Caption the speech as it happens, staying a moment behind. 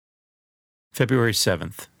February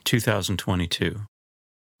 7th, 2022,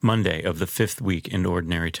 Monday of the 5th week in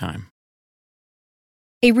Ordinary Time.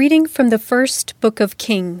 A reading from the first book of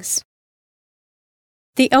Kings.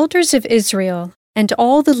 The elders of Israel and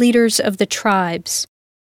all the leaders of the tribes,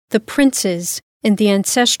 the princes in the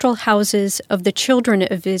ancestral houses of the children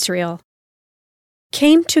of Israel,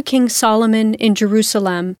 came to King Solomon in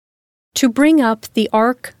Jerusalem to bring up the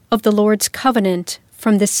ark of the Lord's covenant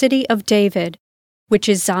from the city of David, which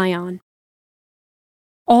is Zion.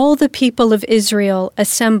 All the people of Israel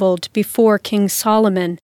assembled before King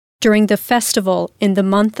Solomon during the festival in the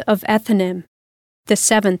month of Ethanim, the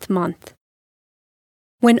 7th month.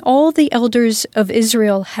 When all the elders of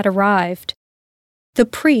Israel had arrived, the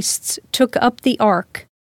priests took up the ark.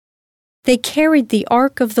 They carried the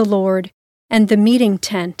ark of the Lord and the meeting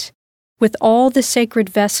tent with all the sacred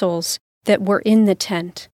vessels that were in the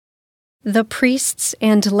tent. The priests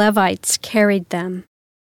and Levites carried them.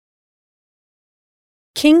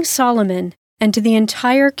 King Solomon and the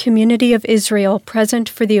entire community of Israel present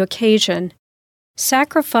for the occasion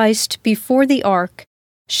sacrificed before the ark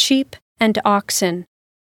sheep and oxen,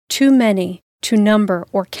 too many to number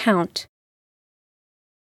or count.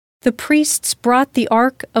 The priests brought the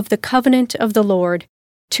ark of the covenant of the Lord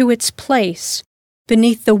to its place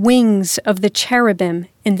beneath the wings of the cherubim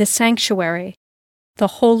in the sanctuary,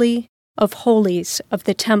 the Holy of Holies of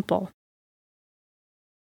the temple.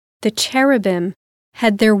 The cherubim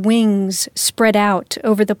had their wings spread out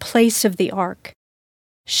over the place of the ark,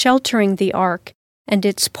 sheltering the ark and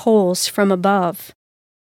its poles from above.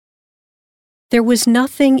 There was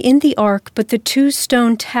nothing in the ark but the 2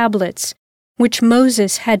 stone tablets which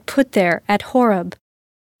Moses had put there at Horeb,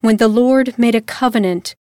 when the Lord made a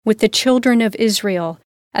covenant with the children of Israel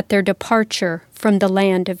at their departure from the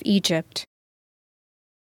land of Egypt.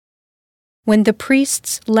 When the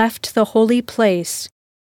priests left the holy place,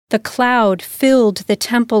 the cloud filled the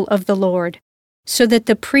temple of the Lord, so that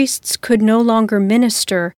the priests could no longer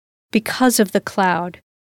minister because of the cloud,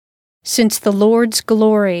 since the Lord's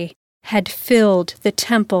glory had filled the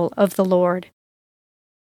temple of the Lord.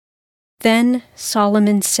 Then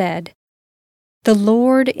Solomon said, "The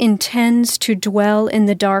Lord intends to dwell in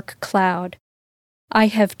the dark cloud. I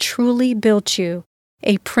have truly built you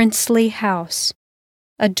a princely house,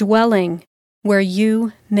 a dwelling where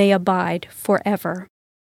you may abide forever."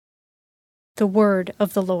 The word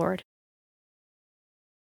of the Lord.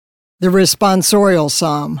 The responsorial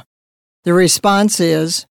psalm. The response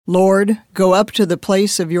is, "Lord, go up to the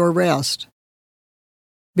place of your rest."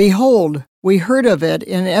 Behold, we heard of it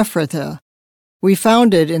in Ephrathah. We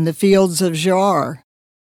found it in the fields of Jaar.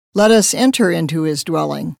 Let us enter into his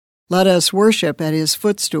dwelling. Let us worship at his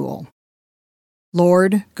footstool.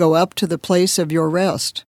 Lord, go up to the place of your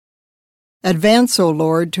rest. Advance, O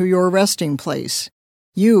Lord, to your resting place,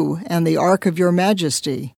 you and the ark of your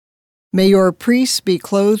majesty. May your priests be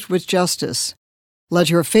clothed with justice. Let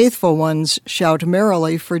your faithful ones shout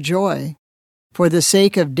merrily for joy. For the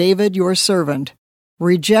sake of David your servant,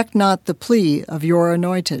 reject not the plea of your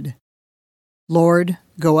anointed. Lord,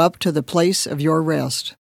 go up to the place of your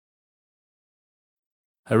rest.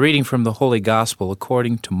 A reading from the Holy Gospel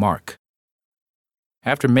according to Mark.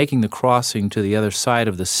 After making the crossing to the other side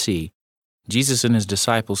of the sea, Jesus and his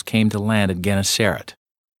disciples came to land at Gennesaret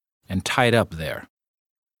and tied up there.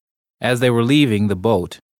 As they were leaving the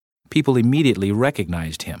boat, people immediately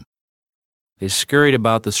recognized him. They scurried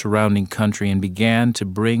about the surrounding country and began to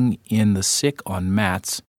bring in the sick on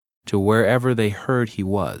mats to wherever they heard he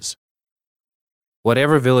was.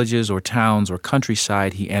 Whatever villages or towns or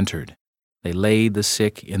countryside he entered, they laid the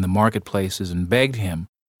sick in the marketplaces and begged him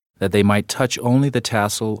that they might touch only the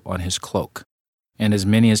tassel on his cloak, and as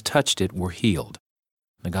many as touched it were healed.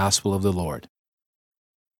 The Gospel of the Lord.